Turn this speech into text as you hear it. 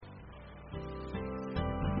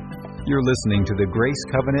You're listening to the Grace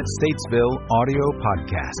Covenant Statesville audio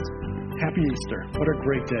podcast. Happy Easter. What a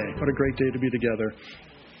great day. What a great day to be together.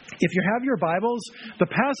 If you have your Bibles, the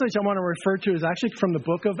passage I want to refer to is actually from the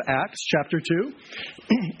book of Acts, chapter 2.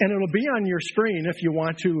 And it'll be on your screen if you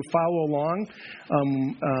want to follow along.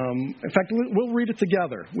 In fact, we'll read it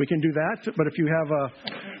together. We can do that. But if you have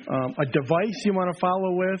a device you want to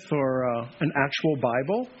follow with or an actual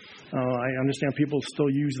Bible, I understand people still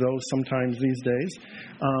use those sometimes these days.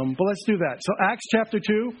 But let's do that. So Acts chapter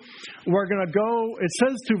 2, we're going to go, it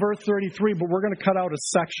says to verse 33, but we're going to cut out a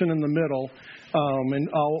section in the middle. And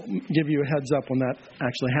I'll give you a heads up when that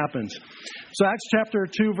actually happens. So Acts chapter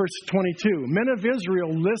 2, verse 22. Men of Israel,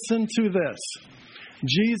 listen to this.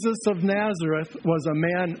 Jesus of Nazareth was a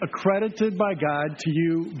man accredited by God to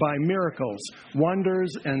you by miracles,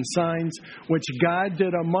 wonders, and signs, which God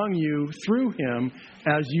did among you through him,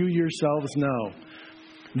 as you yourselves know.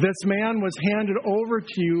 This man was handed over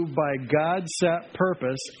to you by God's set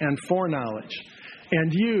purpose and foreknowledge.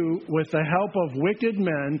 And you, with the help of wicked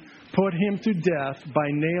men, put him to death by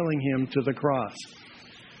nailing him to the cross.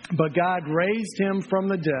 But God raised him from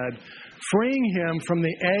the dead, freeing him from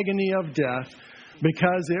the agony of death,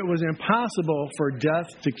 because it was impossible for death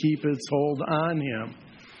to keep its hold on him.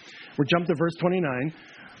 We'll jump to verse 29.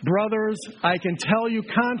 Brothers, I can tell you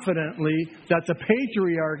confidently that the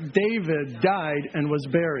patriarch David died and was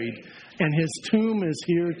buried, and his tomb is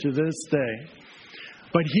here to this day.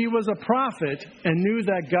 But he was a prophet and knew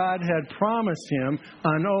that God had promised him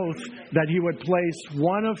on oath that he would place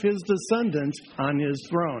one of his descendants on his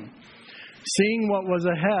throne. Seeing what was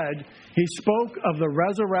ahead, he spoke of the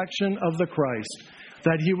resurrection of the Christ,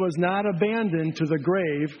 that he was not abandoned to the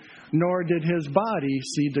grave, nor did his body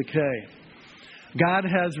see decay. God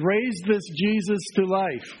has raised this Jesus to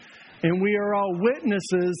life, and we are all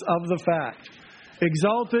witnesses of the fact.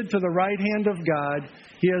 Exalted to the right hand of God,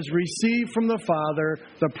 he has received from the Father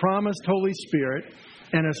the promised Holy Spirit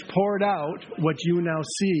and has poured out what you now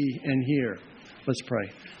see and hear. Let's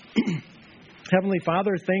pray. Heavenly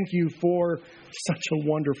Father, thank you for such a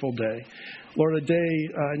wonderful day. Lord, a day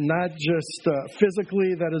not just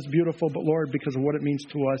physically that is beautiful, but Lord, because of what it means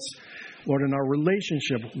to us, Lord, in our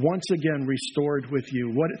relationship, once again restored with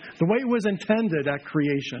you, the way it was intended at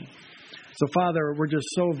creation. So, Father, we're just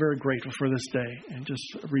so very grateful for this day and just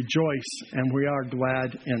rejoice, and we are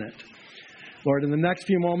glad in it. Lord, in the next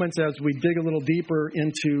few moments, as we dig a little deeper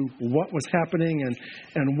into what was happening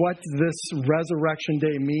and what this resurrection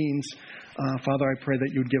day means, Father, I pray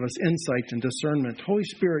that you'd give us insight and discernment. Holy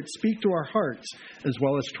Spirit, speak to our hearts as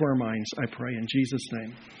well as to our minds, I pray in Jesus'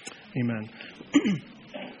 name. Amen.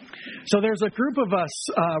 So there's a group of us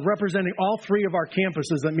representing all three of our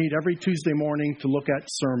campuses that meet every Tuesday morning to look at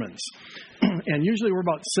sermons. And usually we're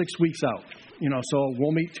about 6 weeks out. So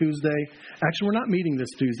we'll meet Tuesday. Actually, we're not meeting this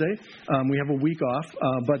Tuesday. We have a week off.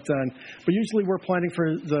 But usually we're planning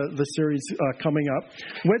for the series coming up,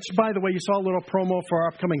 which, by the way, you saw a little promo for our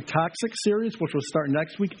upcoming Toxic series, which will start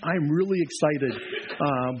next week. I'm really excited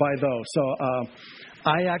by those. So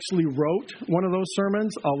I actually wrote one of those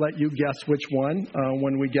sermons. I'll let you guess which one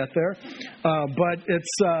when we get there. But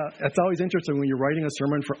it's always interesting when you're writing a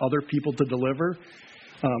sermon for other people to deliver.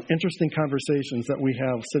 Interesting conversations that we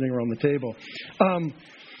have sitting around the table.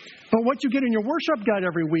 But what you get in your worship guide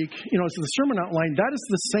every week, is the sermon outline. That is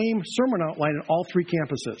the same sermon outline in all three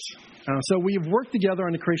campuses. So we've worked together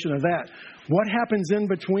on the creation of that. What happens in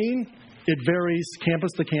between? It varies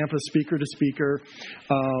campus to campus, speaker to speaker.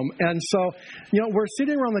 And so, we're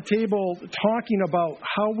sitting around the table talking about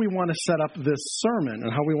how we want to set up this sermon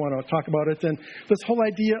and how we want to talk about it. And this whole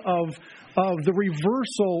idea of the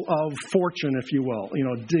reversal of fortune, if you will.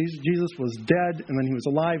 Jesus was dead and then he was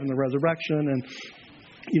alive in the resurrection. And,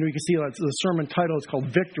 you can see the sermon title is called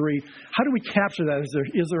Victory. How do we capture that?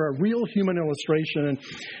 Is there a real human illustration? And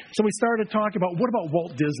so we started talking about, what about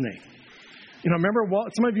Walt Disney? Remember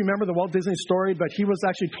some of you remember the Walt Disney story, but he was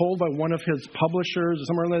actually told by one of his publishers or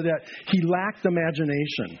somewhere like that he lacked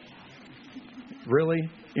imagination. Really?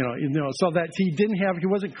 So that he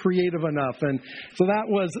wasn't creative enough. And so that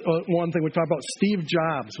was one thing we talked about. Steve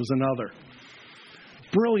Jobs was another.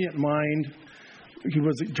 Brilliant mind. He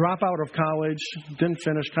was a dropout of college, didn't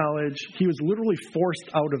finish college. He was literally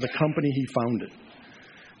forced out of the company he founded.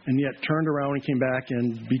 And yet turned around and came back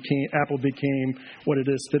and Apple became what it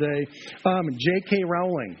is today. J.K.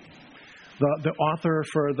 Rowling, the author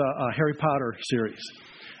for the Harry Potter series.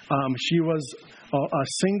 She was a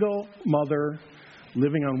single mother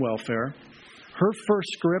living on welfare. Her first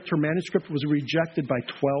script, her manuscript, was rejected by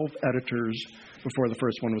 12 editors before the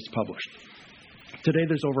first one was published. Today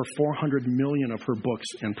there's over 400 million of her books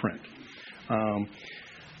in print.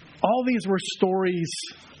 All these were stories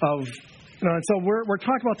of, and so we're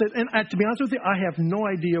talking about this. And to be honest with you, I have no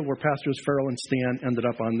idea where Pastors Farrell and Stan ended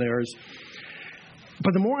up on theirs.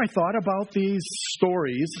 But the more I thought about these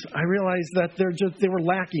stories, I realized that they were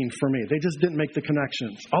lacking for me. They just didn't make the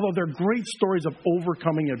connections. Although they're great stories of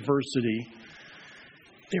overcoming adversity,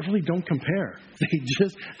 they really don't compare.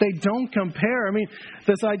 They don't compare. I mean,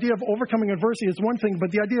 this idea of overcoming adversity is one thing, but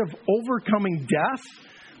the idea of overcoming death,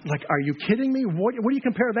 like, are you kidding me? What do you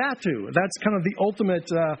compare that to? That's kind of the ultimate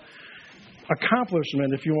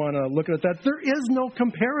accomplishment, if you want to look at that. There is no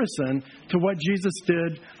comparison to what Jesus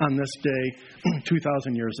did on this day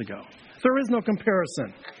 2,000 years ago. There is no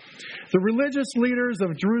comparison. The religious leaders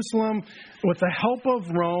of Jerusalem, with the help of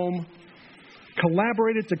Rome,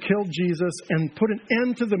 collaborated to kill Jesus and put an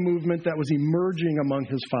end to the movement that was emerging among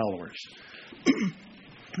his followers.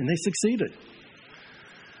 And they succeeded.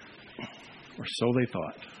 Or so they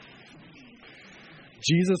thought.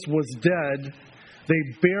 Jesus was dead. They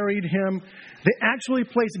buried him. They actually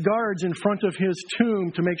placed guards in front of his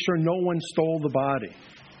tomb to make sure no one stole the body.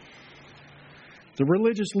 The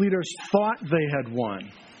religious leaders thought they had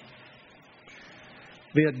won.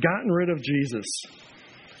 They had gotten rid of Jesus.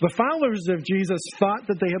 The followers of Jesus thought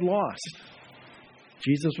that they had lost.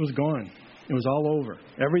 Jesus was gone. It was all over.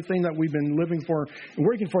 Everything that we've been living for and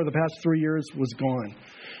working for the past 3 years was gone.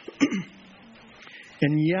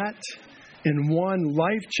 And yet, in one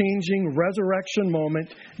life-changing resurrection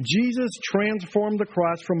moment, Jesus transformed the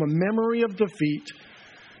cross from a memory of defeat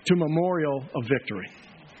to a memorial of victory.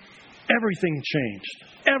 Everything changed.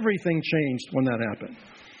 Everything changed when that happened.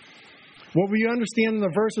 What we understand in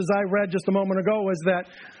the verses I read just a moment ago is that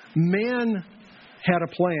man had a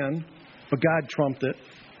plan, but God trumped it.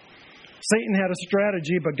 Satan had a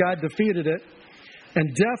strategy, but God defeated it.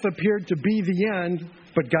 And death appeared to be the end,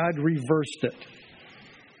 but God reversed it.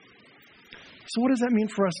 So what does that mean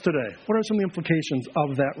for us today? What are some of the implications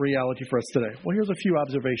of that reality for us today? Well, here's a few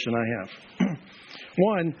observations I have.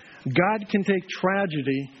 One, God can take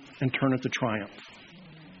tragedy and turn it to triumph.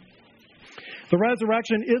 The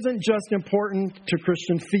resurrection isn't just important to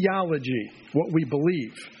Christian theology, what we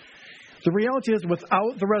believe. The reality is,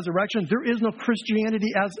 without the resurrection, there is no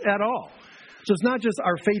Christianity at all. So it's not just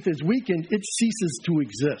our faith is weakened, it ceases to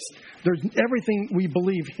exist. Everything we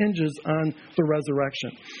believe hinges on the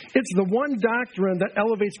resurrection. It's the one doctrine that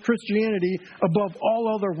elevates Christianity above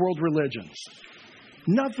all other world religions.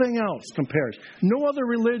 Nothing else compares. No other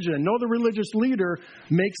religion, no other religious leader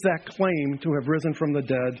makes that claim to have risen from the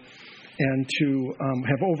dead and to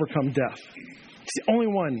have overcome death. It's the only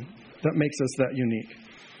one that makes us that unique.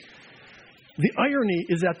 The irony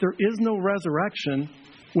is that there is no resurrection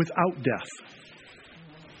without death.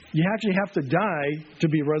 You actually have to die to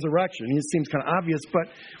be resurrection. It seems kind of obvious, but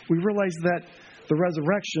we realize that the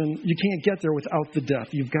resurrection, you can't get there without the death.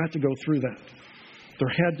 You've got to go through that. There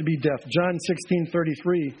had to be death. John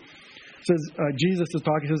 16:33 says, Jesus is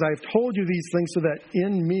talking, he says, I have told you these things so that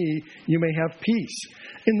in me you may have peace.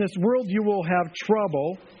 In this world you will have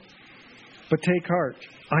trouble, but take heart.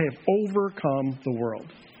 I have overcome the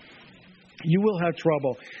world. You will have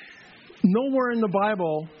trouble. Nowhere in the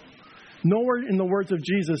Bible, nowhere in the words of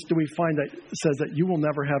Jesus do we find that says that you will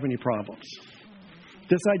never have any problems.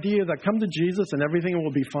 This idea that come to Jesus and everything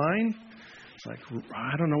will be fine, it's like,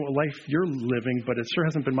 I don't know what life you're living, but it sure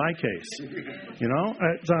hasn't been my case. You know?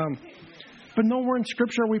 But nowhere in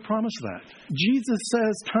Scripture are we promised that. Jesus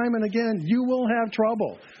says time and again, you will have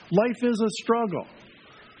trouble. Life is a struggle.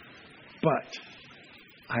 But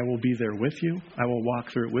I will be there with you. I will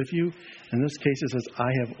walk through it with you. In this case, it says, I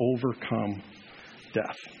have overcome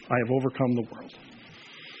death. I have overcome the world.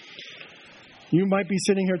 You might be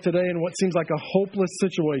sitting here today in what seems like a hopeless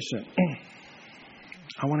situation.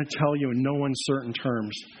 I want to tell you in no uncertain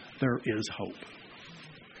terms, there is hope.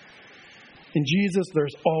 In Jesus,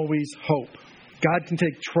 there's always hope. God can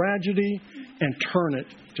take tragedy and turn it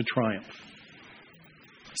to triumph.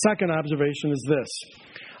 Second observation is this.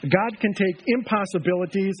 God can take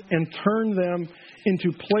impossibilities and turn them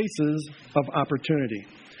into places of opportunity.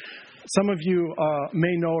 Some of you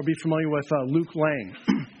may know or be familiar with Luke Lang.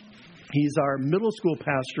 He's our middle school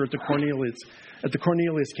pastor at the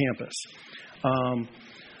Cornelius campus.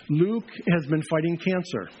 Luke has been fighting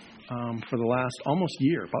cancer for the last almost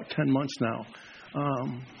year, about 10 months now.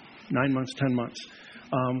 9 months, 10 months.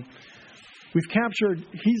 We've captured,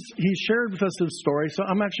 he's shared with us his story, so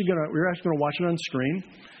we're actually going to watch it on screen.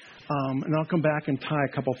 And I'll come back and tie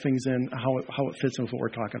a couple things in, how it fits in with what we're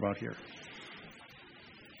talking about here.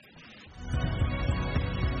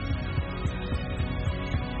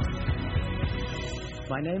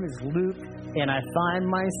 My name is Luke, and I find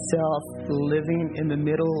myself living in the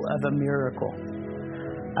middle of a miracle.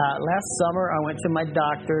 Last summer, I went to my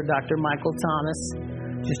doctor, Dr. Michael Thomas,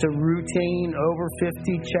 just a routine over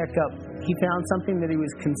 50 checkup. He found something that he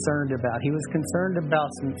was concerned about. He was concerned about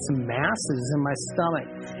some masses in my stomach.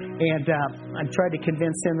 And I tried to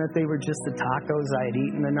convince him that they were just the tacos I had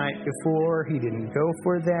eaten the night before. He didn't go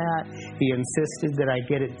for that. He insisted that I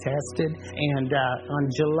get it tested. And on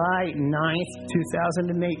July 9th,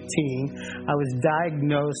 2018, I was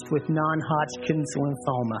diagnosed with non-Hodgkin's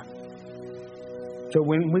lymphoma. So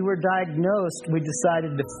when we were diagnosed, we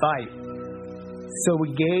decided to fight. So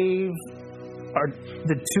we gave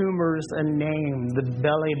the tumors a name, the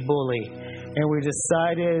belly bully. And we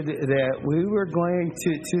decided that we were going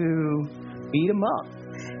to beat them up.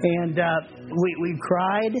 And we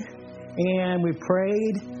cried, and we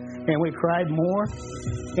prayed, and we cried more.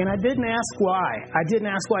 And I didn't ask why. I didn't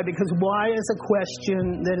ask why, because why is a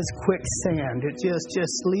question that is quicksand. It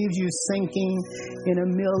just leaves you sinking in a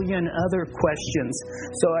million other questions.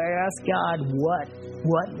 So I asked God,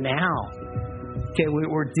 what now? Okay,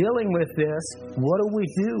 we're dealing with this. What do we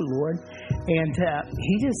do, Lord? And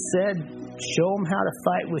He just said, show them how to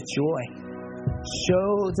fight with joy.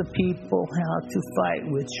 Show the people how to fight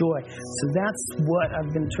with joy. So that's what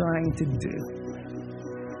I've been trying to do.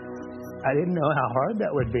 I didn't know how hard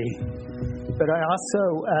that would be. But I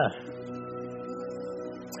also,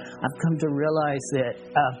 I've come to realize that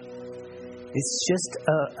it's just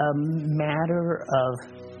a matter of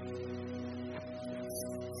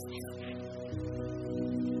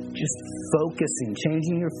just focusing,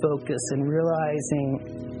 changing your focus and realizing,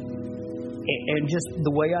 and just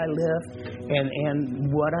the way I live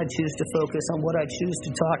and what I choose to focus on, what I choose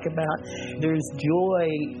to talk about. There's joy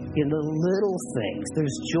in the little things.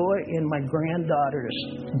 There's joy in my granddaughter's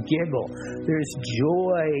giggle. There's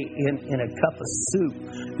joy in a cup of soup.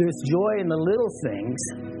 There's joy in the little things.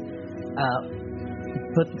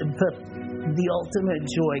 But the ultimate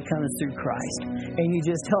joy comes through Christ. And you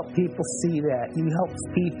just help people see that. You help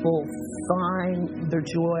people find their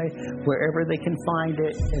joy wherever they can find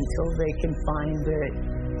it until they can find it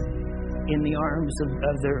in the arms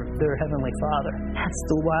of their Heavenly Father. That's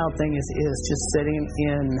the wild thing is just sitting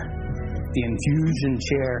in the infusion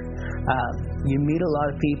chair. You meet a lot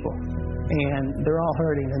of people, and they're all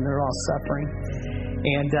hurting and they're all suffering.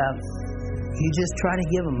 And you just try to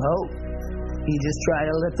give them hope. You just try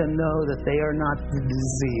to let them know that they are not the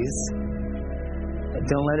disease.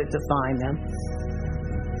 Don't let it define them.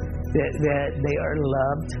 That they are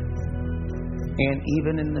loved. And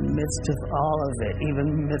even in the midst of all of it, even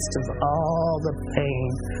in the midst of all the pain,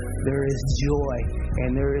 there is joy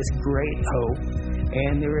and there is great hope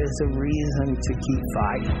and there is a reason to keep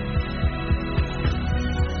fighting.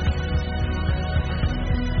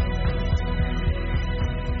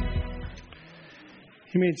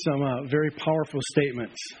 He made some very powerful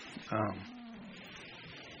statements.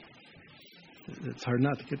 It's hard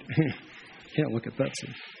not to get... Can't look at that.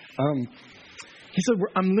 He said,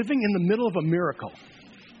 I'm living in the middle of a miracle.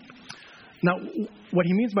 Now, what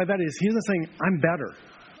he means by that is, he isn't saying, I'm better.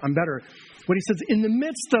 What he says, in the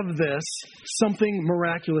midst of this, something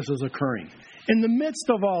miraculous is occurring. In the midst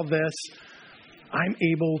of all this, I'm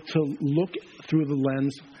able to look through the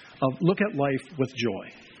lens of, look at life with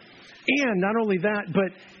joy. And not only that,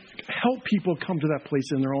 but help people come to that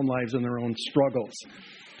place in their own lives and their own struggles.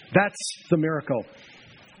 That's the miracle.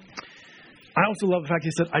 I also love the fact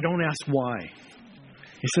he said, I don't ask why.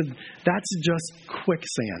 He said, that's just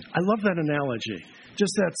quicksand. I love that analogy.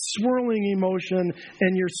 Just that swirling emotion,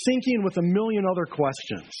 and you're sinking with a million other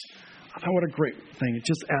questions. I thought, what a great thing.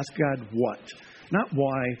 Just ask God what. Not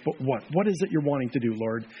why, but what. What is it you're wanting to do,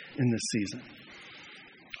 Lord, in this season?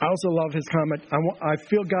 I also love his comment. I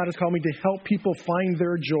feel God has called me to help people find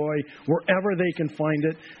their joy wherever they can find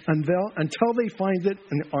it until they find it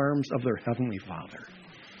in the arms of their Heavenly Father.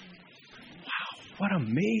 Wow, what an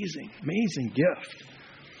amazing gift.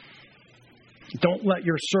 Don't let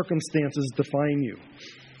your circumstances define you.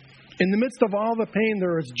 In the midst of all the pain,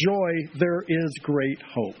 there is joy. There is great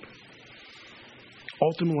hope.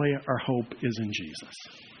 Ultimately, our hope is in Jesus.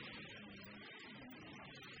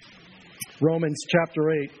 Romans chapter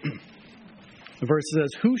 8, the verse says,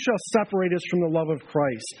 who shall separate us from the love of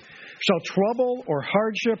Christ? Shall trouble or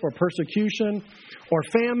hardship or persecution or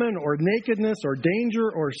famine or nakedness or danger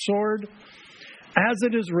or sword? As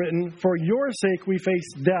it is written, for your sake we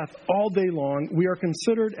face death all day long. We are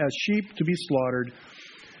considered as sheep to be slaughtered.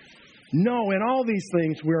 No, in all these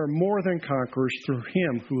things we are more than conquerors through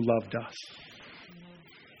Him who loved us.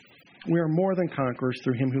 We are more than conquerors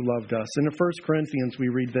through Him who loved us. And in 1 Corinthians we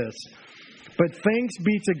read this. But thanks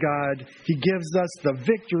be to God, He gives us the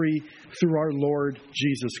victory through our Lord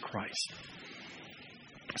Jesus Christ.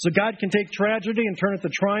 So God can take tragedy and turn it to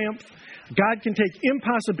triumph. God can take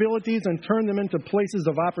impossibilities and turn them into places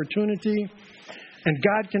of opportunity. And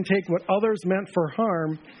God can take what others meant for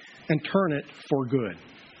harm and turn it for good.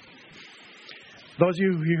 Those of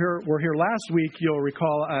you who were here last week, you'll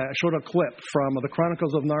recall I showed a clip from the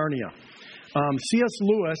Chronicles of Narnia. C.S.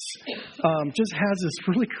 Lewis just has this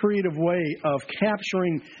really creative way of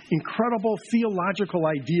capturing incredible theological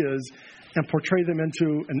ideas and portray them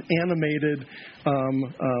into an animated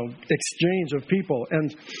exchange of people.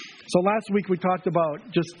 And so last week we talked about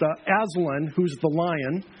just Aslan, who's the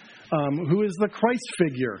lion, who is the Christ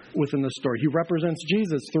figure within the story. He represents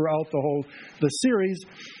Jesus throughout the series.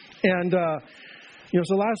 And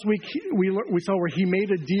so last week we saw where he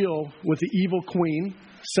made a deal with the evil queen,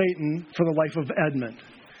 Satan, for the life of Edmund,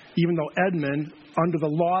 even though Edmund, under the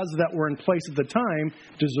laws that were in place at the time,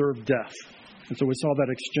 deserved death. And so we saw that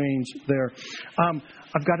exchange there.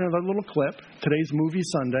 I've got another little clip. Today's Movie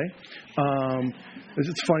Sunday.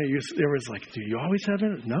 It's funny. It was like, do you always have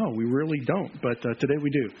it? No, we really don't. But today we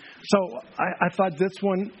do. So I thought this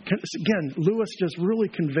one, again, Lewis just really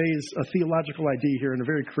conveys a theological idea here in a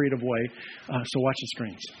very creative way. So watch the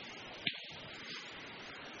screens.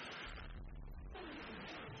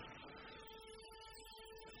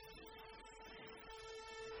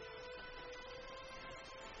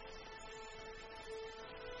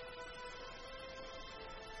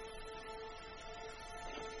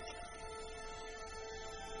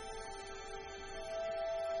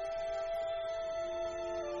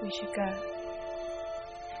 We should go.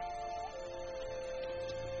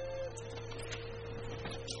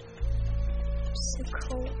 It's so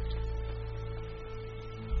cold.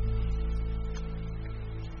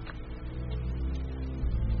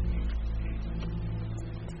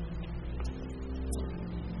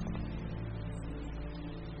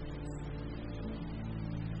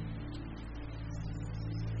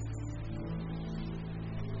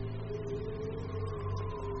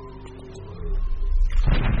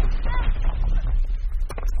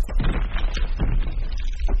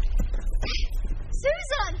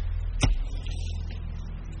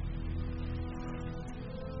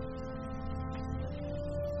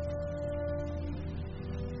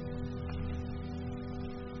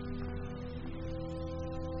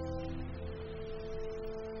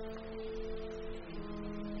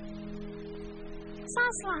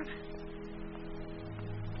 Aslan,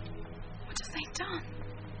 what have they done?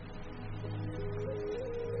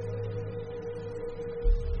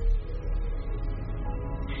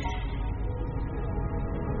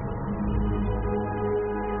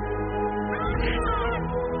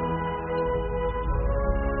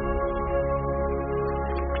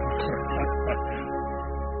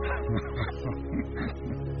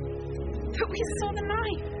 But we saw the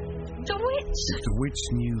knife. The witch! If the witch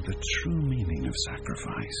knew the true meaning of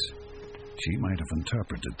sacrifice, she might have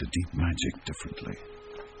interpreted the deep magic differently.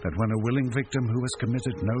 That when a willing victim who has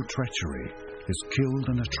committed no treachery is killed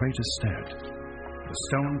in a traitor's stead, the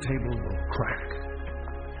stone table will crack,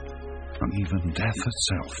 and even death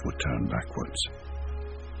itself would turn backwards.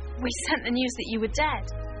 We sent the news that you were dead.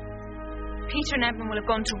 Peter and Edmund will have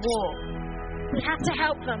gone to war. We have to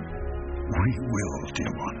help them. We will,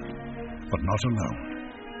 dear one, but not alone.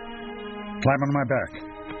 Climb on my back.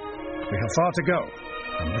 We have far to go,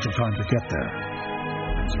 and little time to get there.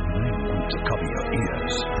 And you may want to cover your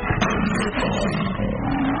ears.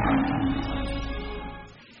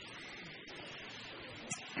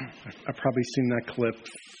 I've probably seen that clip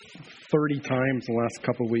 30 times in the last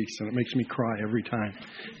couple of weeks, and it makes me cry every time.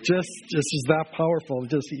 Just is that powerful.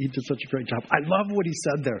 He did such a great job. I love what he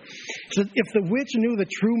said there. He said, if the witch knew the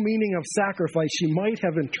true meaning of sacrifice, she might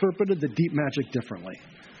have interpreted the deep magic differently.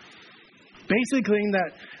 Basically,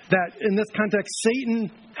 that in this context,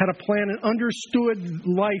 Satan had a plan and understood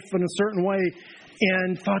life in a certain way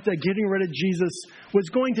and thought that getting rid of Jesus was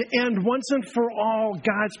going to end once and for all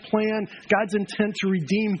God's plan, God's intent to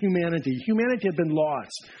redeem humanity. Humanity had been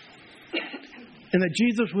lost. And that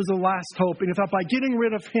Jesus was the last hope. And he thought by getting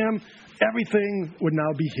rid of him, everything would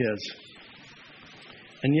now be his.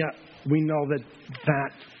 And yet, we know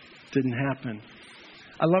that didn't happen.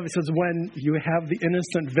 I love it. It says, when you have the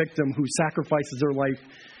innocent victim who sacrifices their life,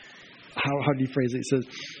 how do you phrase it? He says,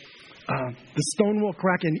 the stone will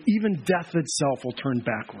crack and even death itself will turn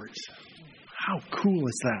backwards. How cool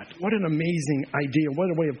is that? What an amazing idea.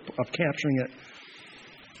 What a way of capturing it.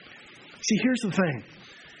 See, here's the thing.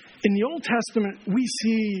 In the Old Testament, we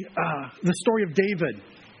see the story of David,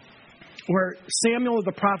 where Samuel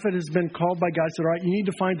the prophet has been called by God, said, all right, you need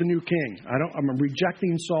to find the new king. I'm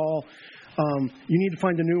rejecting Saul. you need to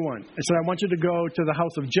find a new one. I said, I want you to go to the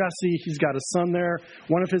house of Jesse. He's got a son there.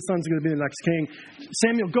 One of his sons is going to be the next king.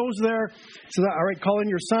 Samuel goes there. Says, all right, call in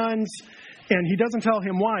your sons. And he doesn't tell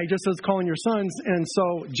him why. He just says, call in your sons. And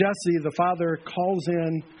so Jesse, the father, calls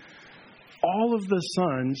in all of the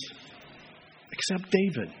sons except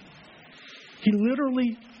David. He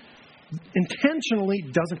literally, intentionally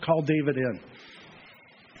doesn't call David in.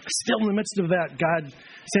 Still in the midst of that,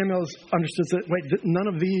 Samuel's understood that, wait, none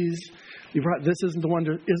of these, this isn't the one.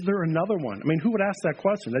 Is there another one? I mean, who would ask that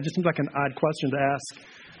question? That just seems like an odd question to ask.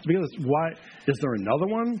 Because why, is there another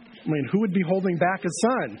one? I mean, who would be holding back a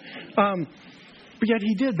son? But yet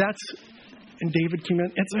he did. And David came in.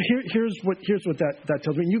 And so here's what that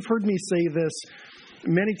tells me. And you've heard me say this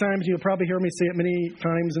many times. You'll probably hear me say it many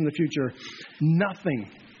times in the future.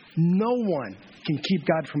 No one can keep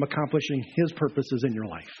God from accomplishing His purposes in your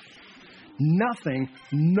life.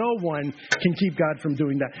 No one can keep God from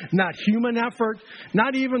doing that. Not human effort,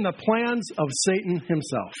 not even the plans of Satan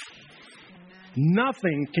himself.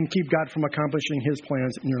 Nothing can keep God from accomplishing His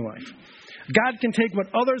plans in your life. God can take what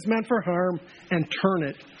others meant for harm and turn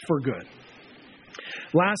it for good.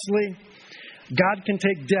 Lastly, God can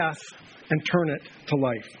take death and turn it to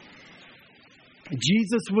life.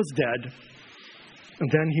 Jesus was dead, and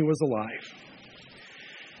then He was alive.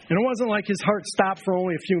 And it wasn't like His heart stopped for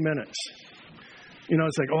only a few minutes. You know,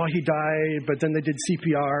 it's like, oh, He died, but then they did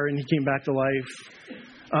CPR and He came back to life.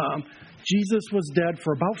 Jesus was dead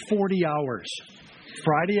for about 40 hours.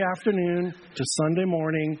 Friday afternoon to Sunday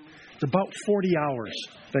morning, it's about 40 hours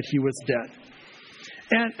that He was dead.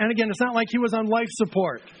 And again, it's not like He was on life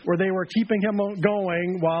support where they were keeping Him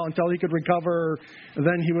going until He could recover, and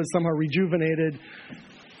then He was somehow rejuvenated.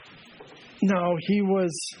 No, He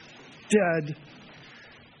was dead,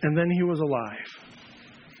 and then He was alive.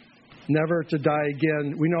 Never to die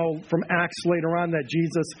again. We know from Acts later on that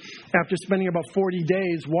Jesus, after spending about 40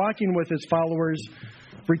 days walking with His followers,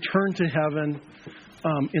 returned to heaven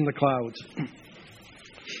in the clouds.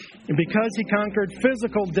 And because He conquered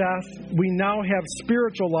physical death, we now have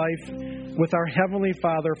spiritual life with our Heavenly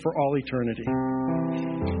Father for all eternity.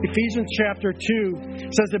 Ephesians chapter 2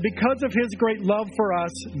 says that because of His great love for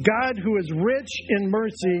us, God, who is rich in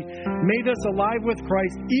mercy, made us alive with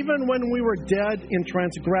Christ even when we were dead in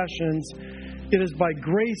transgressions. It is by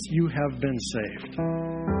grace you have been saved.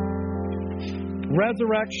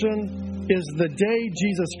 Resurrection is the day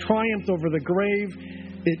Jesus triumphed over the grave.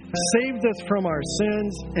 It saved us from our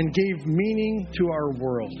sins and gave meaning to our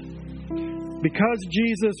world. Because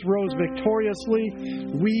Jesus rose victoriously,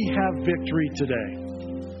 we have victory today.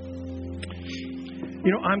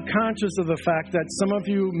 You know, I'm conscious of the fact that some of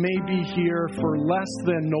you may be here for less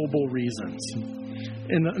than noble reasons.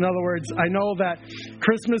 In other words, I know that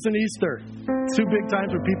Christmas and Easter, two big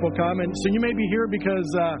times where people come, and so you may be here because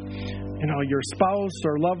your spouse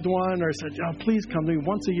or loved one or said, oh, please come to me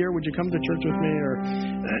once a year. Would you come to church with me?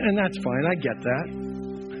 And that's fine. I get that.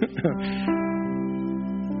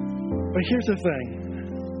 But here's the thing.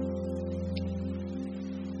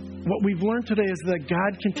 What we've learned today is that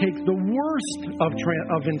God can take the worst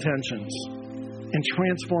of intentions and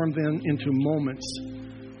transform them into moments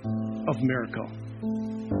of miracle.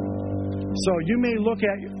 So you may look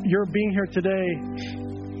at your being here today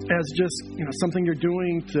as just something you're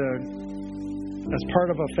doing as part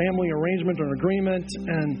of a family arrangement or agreement,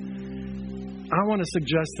 and I want to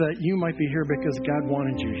suggest that you might be here because God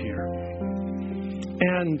wanted you here.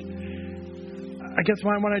 And I guess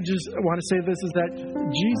why I want to say this is that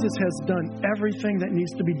Jesus has done everything that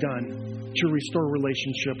needs to be done to restore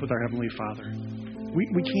relationship with our Heavenly Father.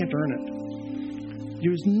 We can't earn it.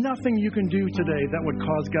 There's nothing you can do today that would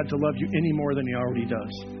cause God to love you any more than He already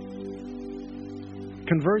does.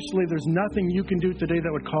 Conversely, there's nothing you can do today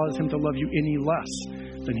that would cause Him to love you any less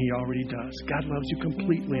than He already does. God loves you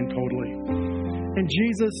completely and totally. And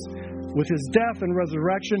Jesus, with His death and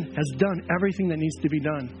resurrection, has done everything that needs to be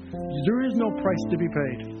done. There is no price to be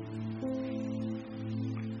paid.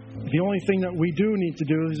 The only thing that we do need to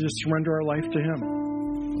do is just surrender our life to Him.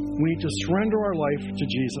 We need to surrender our life to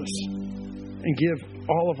Jesus and give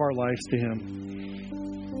all of our lives to Him.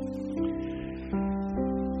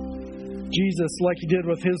 Jesus, like He did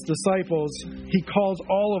with His disciples, He calls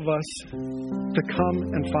all of us to come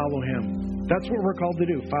and follow Him. That's what we're called to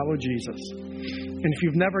do, follow Jesus. And if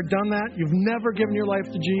you've never done that, you've never given your life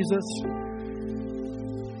to Jesus,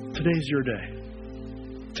 today's your day.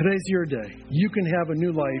 Today's your day. You can have a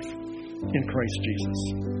new life in Christ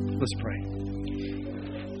Jesus. Let's pray.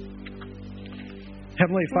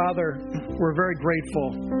 Heavenly Father, we're very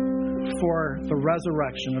grateful for the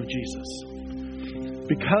resurrection of Jesus.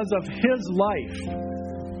 Because of His life,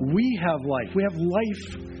 we have life. We have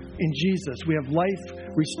life in Jesus. We have life,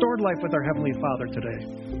 restored life with our Heavenly Father today.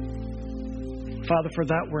 Father, for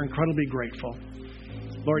that we're incredibly grateful.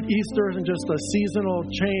 Lord, Easter isn't just a seasonal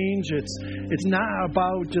change. It's not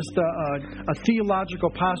about just a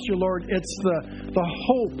theological posture, Lord. It's the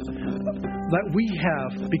hope that we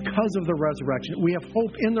have because of the resurrection. We have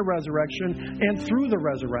hope in the resurrection and through the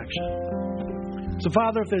resurrection. So,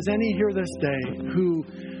 Father, if there's any here this day who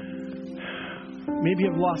maybe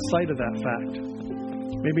have lost sight of that fact,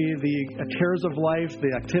 maybe the cares of life,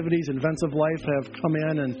 the activities and events of life have come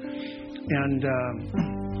in and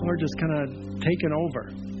Lord, just kind of taken over.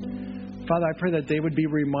 Father, I pray that they would be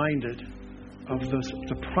reminded of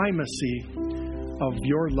the primacy of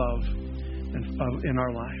your love in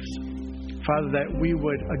our lives. Father, that we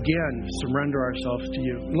would again surrender ourselves to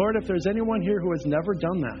you. Lord, if there's anyone here who has never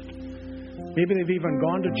done that, maybe they've even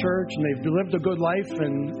gone to church and they've lived a good life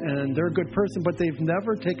and they're a good person, but they've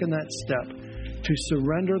never taken that step to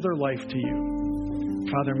surrender their life to you.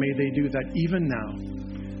 Father, may they do that even now.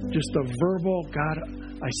 Just a verbal, God,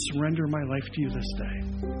 I surrender my life to you this day.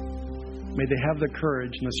 May they have the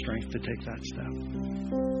courage and the strength to take that step.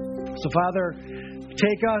 So, Father,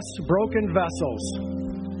 take us, broken vessels,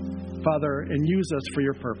 Father, and use us for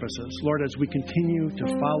your purposes. Lord, as we continue to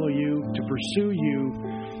follow you, to pursue you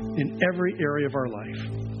in every area of our life.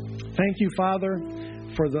 Thank you, Father,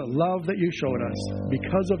 for the love that you showed us.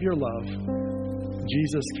 Because of your love,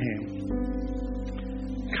 Jesus came,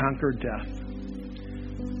 conquered death.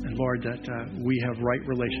 And Lord, that we have right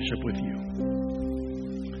relationship with you.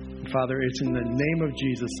 And Father, it's in the name of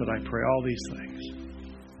Jesus that I pray all these things.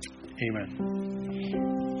 Amen.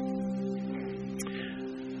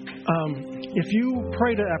 If you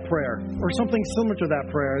prayed that prayer or something similar to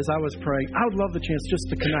that prayer as I was praying, I would love the chance just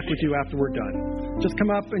to connect with you after we're done. Just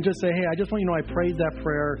come up and just say, hey, I just want you to know I prayed that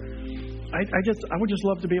prayer. I would just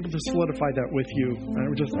love to be able to solidify that with you.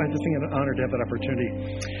 I just think it's an honor to have that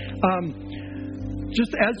opportunity.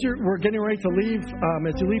 Just as we're getting ready to leave,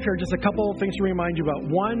 as you leave here, just a couple of things to remind you about.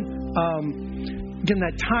 One, again,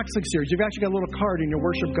 that toxic series. You've actually got a little card in your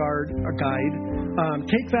worship guide.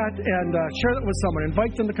 Take that and share that with someone.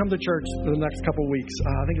 Invite them to come to church for the next couple of weeks.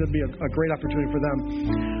 I think it would be a great opportunity for them.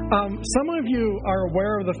 Some of you are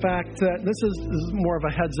aware of the fact that this is more of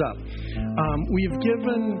a heads up. We've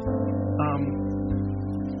given...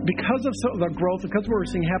 because of the growth, because of what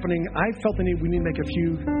we're seeing happening, I felt we need to make a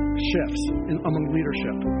few shifts among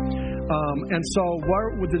leadership. And so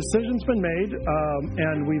the decision's been made,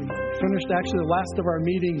 and we've finished actually the last of our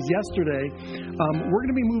meetings yesterday. We're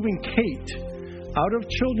going to be moving Kate out of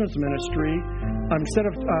children's ministry. Instead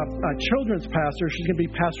of a children's pastor, she's going to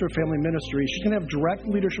be pastor of family ministry. She's going to have direct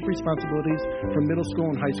leadership responsibilities for middle school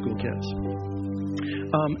and high school kids.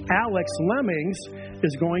 Alex Lemmings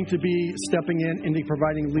is going to be stepping in and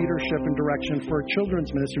providing leadership and direction for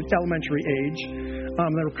children's ministry, elementary age.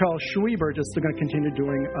 They'll call Schwiebert is going to continue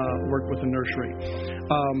doing work with the nursery.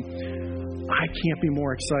 I can't be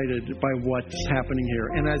more excited by what's happening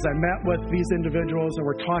here. And as I met with these individuals and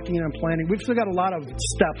we're talking and planning, we've still got a lot of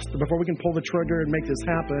steps before we can pull the trigger and make this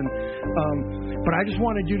happen. But I just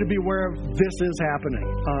wanted you to be aware of this is happening,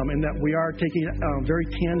 and that we are taking very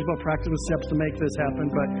tangible, practical steps to make this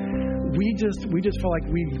happen. But we just feel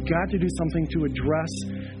like we've got to do something to address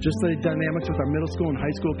just the dynamics with our middle school and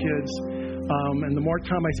high school kids. And the more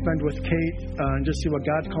time I spend with Kate and just see what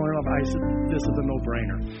God's calling her up, I said, this is a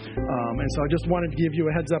no-brainer. And so I just wanted to give you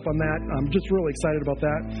a heads up on that. I'm just really excited about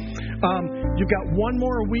that. You've got one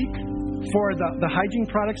more week for the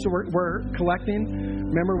hygiene products that we're collecting.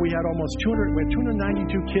 Remember, we had almost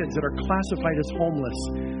 292 kids that are classified as homeless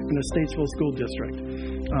in the Statesville School District.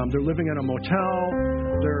 They're living in a motel.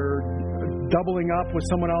 They're doubling up with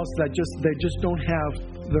someone else that they just don't have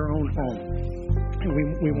their own home. And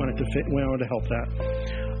we wanted to help that.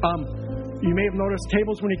 You may have noticed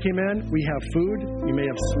tables when you came in. We have food. You may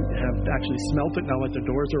have actually smelt it now that the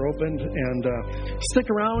doors are opened. And stick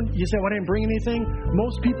around. You say, well, I didn't bring anything.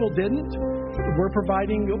 Most people didn't. We're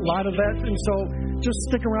providing a lot of that. And so just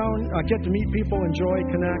stick around, get to meet people, enjoy,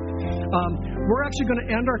 connect. We're actually going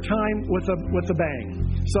to end our time with a bang.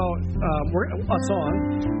 So we're a song,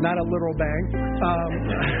 not a literal bang.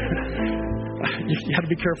 You got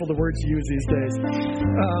to be careful the words you use these days.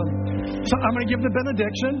 So I'm going to give the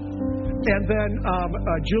benediction, and then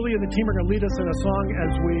Julie and the team are going to lead us in a song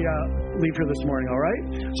as we leave here this morning, all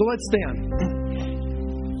right? So let's stand.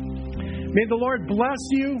 May the Lord bless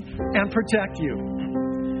you and protect you.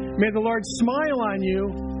 May the Lord smile on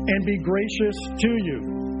you and be gracious to you.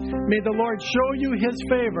 May the Lord show you His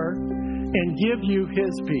favor and give you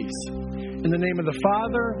His peace. In the name of the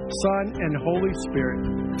Father, Son, and Holy Spirit.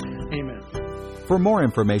 Amen. For more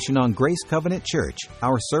information on Grace Covenant Church,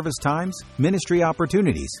 our service times, ministry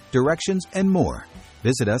opportunities, directions, and more,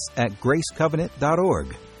 visit us at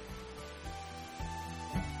gracecovenant.org.